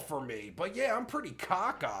normal for me. But yeah, I'm pretty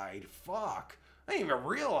cockeyed. Fuck. I didn't even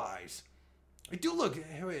realize. I do look,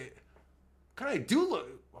 wait,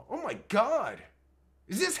 oh my God.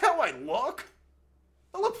 Is this how I look?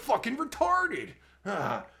 I look fucking retarded.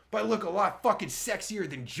 But I look a lot fucking sexier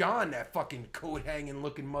than John, that fucking coat-hanging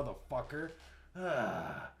looking motherfucker.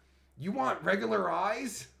 You want regular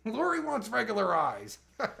eyes? Lori wants regular eyes.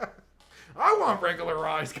 I want regular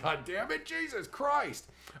eyes, goddammit. Jesus Christ.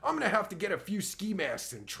 I'm gonna have to get a few ski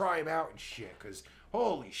masks and try them out and shit, because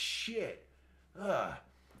holy shit. But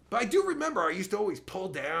I do remember I used to always pull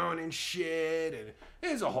down and shit, and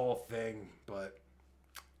it was a whole thing. But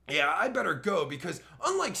yeah, I better go, because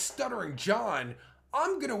unlike Stuttering John,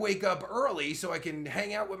 I'm gonna wake up early so I can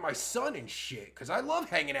hang out with my son and shit, because I love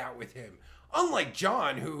hanging out with him. Unlike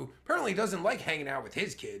John, who apparently doesn't like hanging out with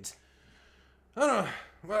his kids. I don't know.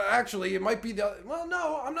 Well, actually, it might be well,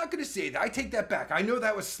 no, I'm not going to say that. I take that back. I know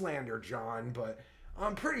that was slander, John, but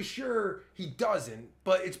I'm pretty sure he doesn't.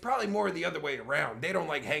 But it's probably more the other way around. They don't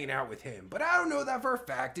like hanging out with him. But I don't know that for a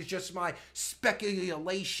fact. It's just my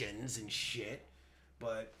speculations and shit.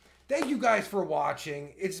 But thank you guys for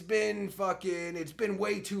watching. It's been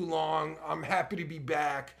way too long. I'm happy to be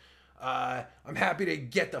back. I'm happy to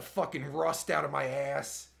get the fucking rust out of my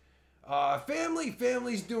ass.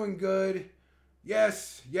 Family's doing good.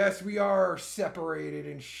 Yes, we are separated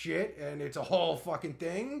and shit, and it's a whole fucking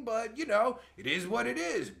thing, but, you know, it is what it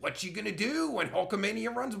is. What you gonna do when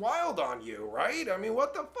Hulkamania runs wild on you, right? I mean,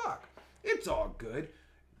 what the fuck? It's all good.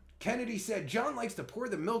 Kennedy said, John likes to pour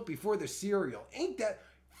the milk before the cereal. Ain't that...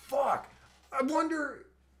 Fuck. I wonder...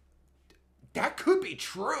 That could be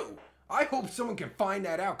true. I hope someone can find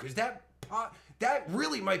that out, because that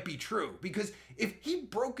really might be true. Because if he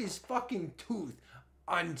broke his fucking tooth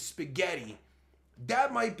on spaghetti,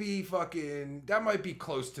 that might be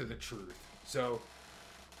close to the truth. So,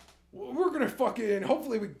 we're gonna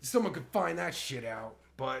hopefully someone can find that shit out.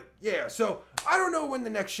 But, yeah, so, I don't know when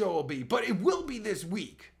the next show will be, but it will be this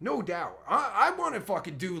week. No doubt. I want to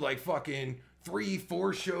fucking do, like, fucking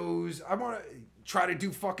 3-4 shows. I want to try to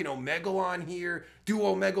do fucking Omega on here, do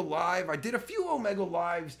Omega Live. I did a few Omega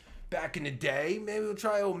Lives back in the day. Maybe we'll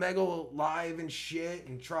try Omega Live and shit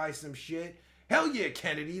and try some shit. Hell yeah,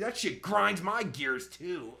 Kennedy. That shit grinds my gears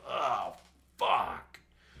too. Oh, fuck.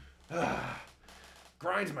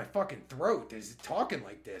 Grinds my fucking throat is talking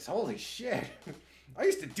like this. Holy shit. I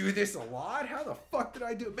used to do this a lot. How the fuck did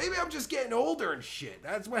I do it? Maybe I'm just getting older and shit.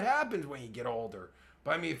 That's what happens when you get older.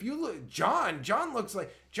 But I mean, if you look, John looks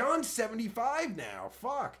like, John's 75 now.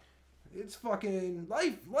 Fuck. It's fucking,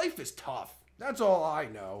 life is tough. That's all I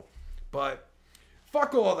know. But,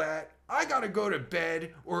 fuck all that. I gotta go to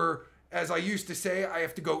bed, or, as I used to say, I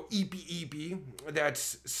have to go eepy.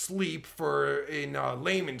 That's sleep in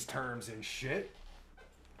layman's terms and shit.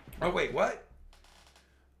 Oh, wait, what?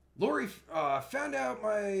 Lori found out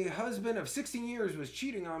my husband of 16 years was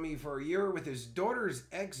cheating on me for a year with his daughter's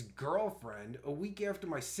ex-girlfriend a week after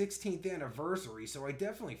my 16th anniversary, so I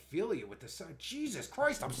definitely feel you with this. Jesus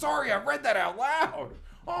Christ, I'm sorry I read that out loud.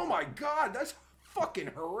 Oh my God, that's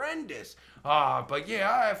fucking horrendous. But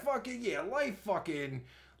yeah, life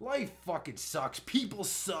fucking sucks. People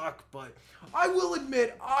suck, but I will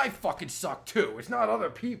admit I fucking suck too. It's not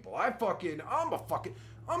other people.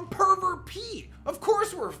 I'm pervert Pete. Of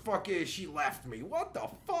course she left me. What the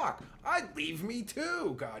fuck? I'd leave me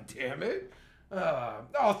too, god damn it.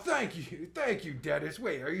 Thank you, Dennis.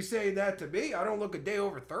 Wait, are you saying that to me? I don't look a day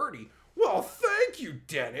over 30. Well, thank you,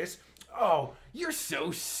 Dennis. Oh, you're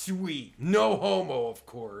so sweet. No homo, of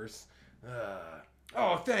course.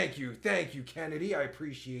 Oh, thank you, Kennedy. I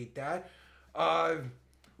appreciate that.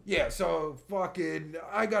 Yeah, so fucking,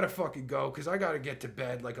 I gotta fucking go because I gotta get to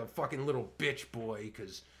bed like a fucking little bitch boy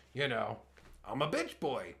because, you know, I'm a bitch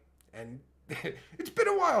boy. And it's been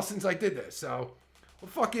a while since I did this, so well,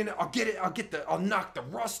 fucking, I'll knock the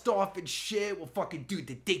rust off and shit. We'll fucking do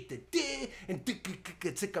the and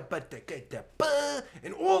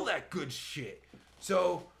and all that good shit.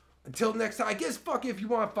 So until next time, I guess fuck if you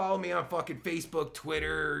want to follow me on fucking Facebook,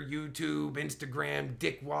 Twitter, YouTube, Instagram,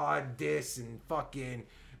 Dickwad, Dis, and fucking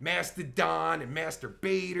Mastodon and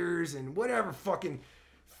Masturbators and whatever fucking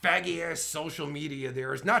faggy ass social media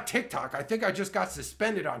there is. Not TikTok. I think I just got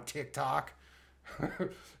suspended on TikTok.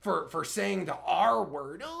 for saying the R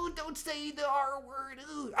word. Oh, don't say the R word.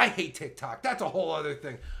 Ooh. I hate TikTok. That's a whole other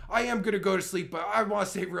thing. I am gonna go to sleep, but I want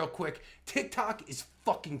to say real quick, TikTok is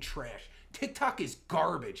fucking trash. TikTok is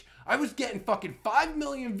garbage. I was getting fucking 5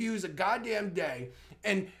 million views a goddamn day,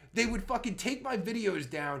 and they would fucking take my videos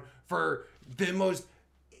down for the most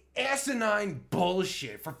asinine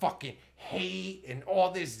bullshit, for fucking hate and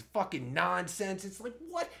all this fucking nonsense. It's like,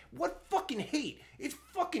 what fucking hate? It's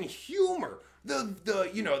fucking humor. The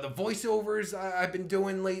you know, the voiceovers I've been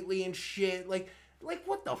doing lately and shit. Like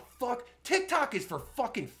what the fuck? TikTok is for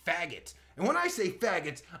fucking faggots. And when I say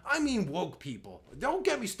faggots, I mean woke people. Don't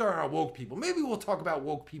get me started on woke people. Maybe we'll talk about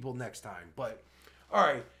woke people next time. But, all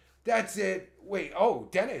right, that's it. Wait, oh,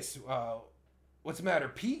 Dennis, what's the matter?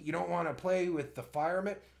 Pete, you don't want to play with the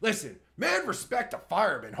firemen? Listen, mad respect to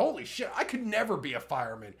firemen. Holy shit, I could never be a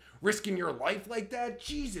fireman. Risking your life like that?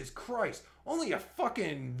 Jesus Christ. Only a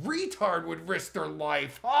fucking retard would risk their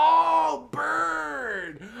life. Oh,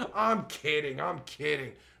 burn! I'm kidding.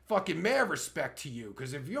 Fucking mad respect to you,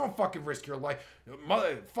 because if you don't fucking risk your life,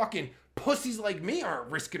 fucking pussies like me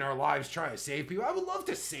aren't risking our lives trying to save people. I would love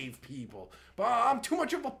to save people, but I'm too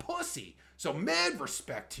much of a pussy. So mad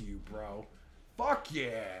respect to you, bro. Fuck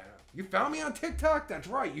yeah. You found me on TikTok? That's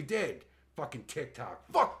right, you did. Fucking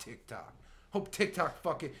TikTok. Fuck TikTok. Hope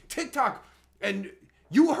TikTok, and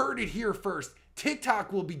you heard it here first.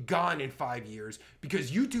 TikTok will be gone in 5 years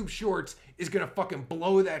because YouTube Shorts is gonna fucking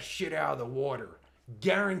blow that shit out of the water.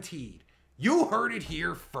 Guaranteed. You heard it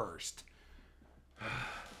here first.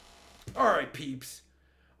 Alright, peeps.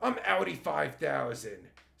 I'm Audi 5000.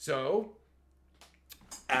 So,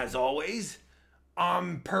 as always,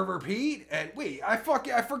 I'm Pervert Pete. And wait, I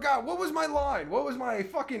forgot. What was my line? What was my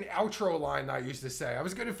fucking outro line I used to say? I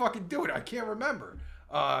was gonna fucking do it. I can't remember.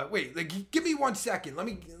 Wait, like, give me 1 second. Let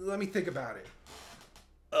me think about it.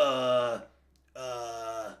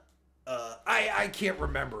 I can't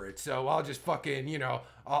remember it, so I'll just fucking, you know,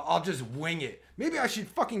 I'll just wing it. Maybe I should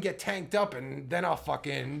fucking get tanked up and then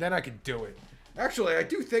then I could do it. Actually, I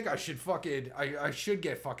do think I should fucking, I should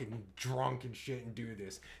get fucking drunk and shit and do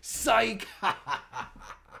this. Psych!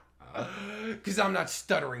 Because I'm not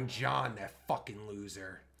Stuttering John, that fucking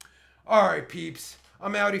loser. Alright, peeps.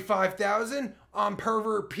 I'm Audi 5000. I'm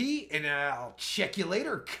Pervert Pete, and I'll check you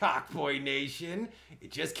later, Cockboy Nation. It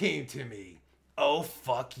just came to me. Oh,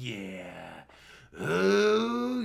 fuck yeah. Oh,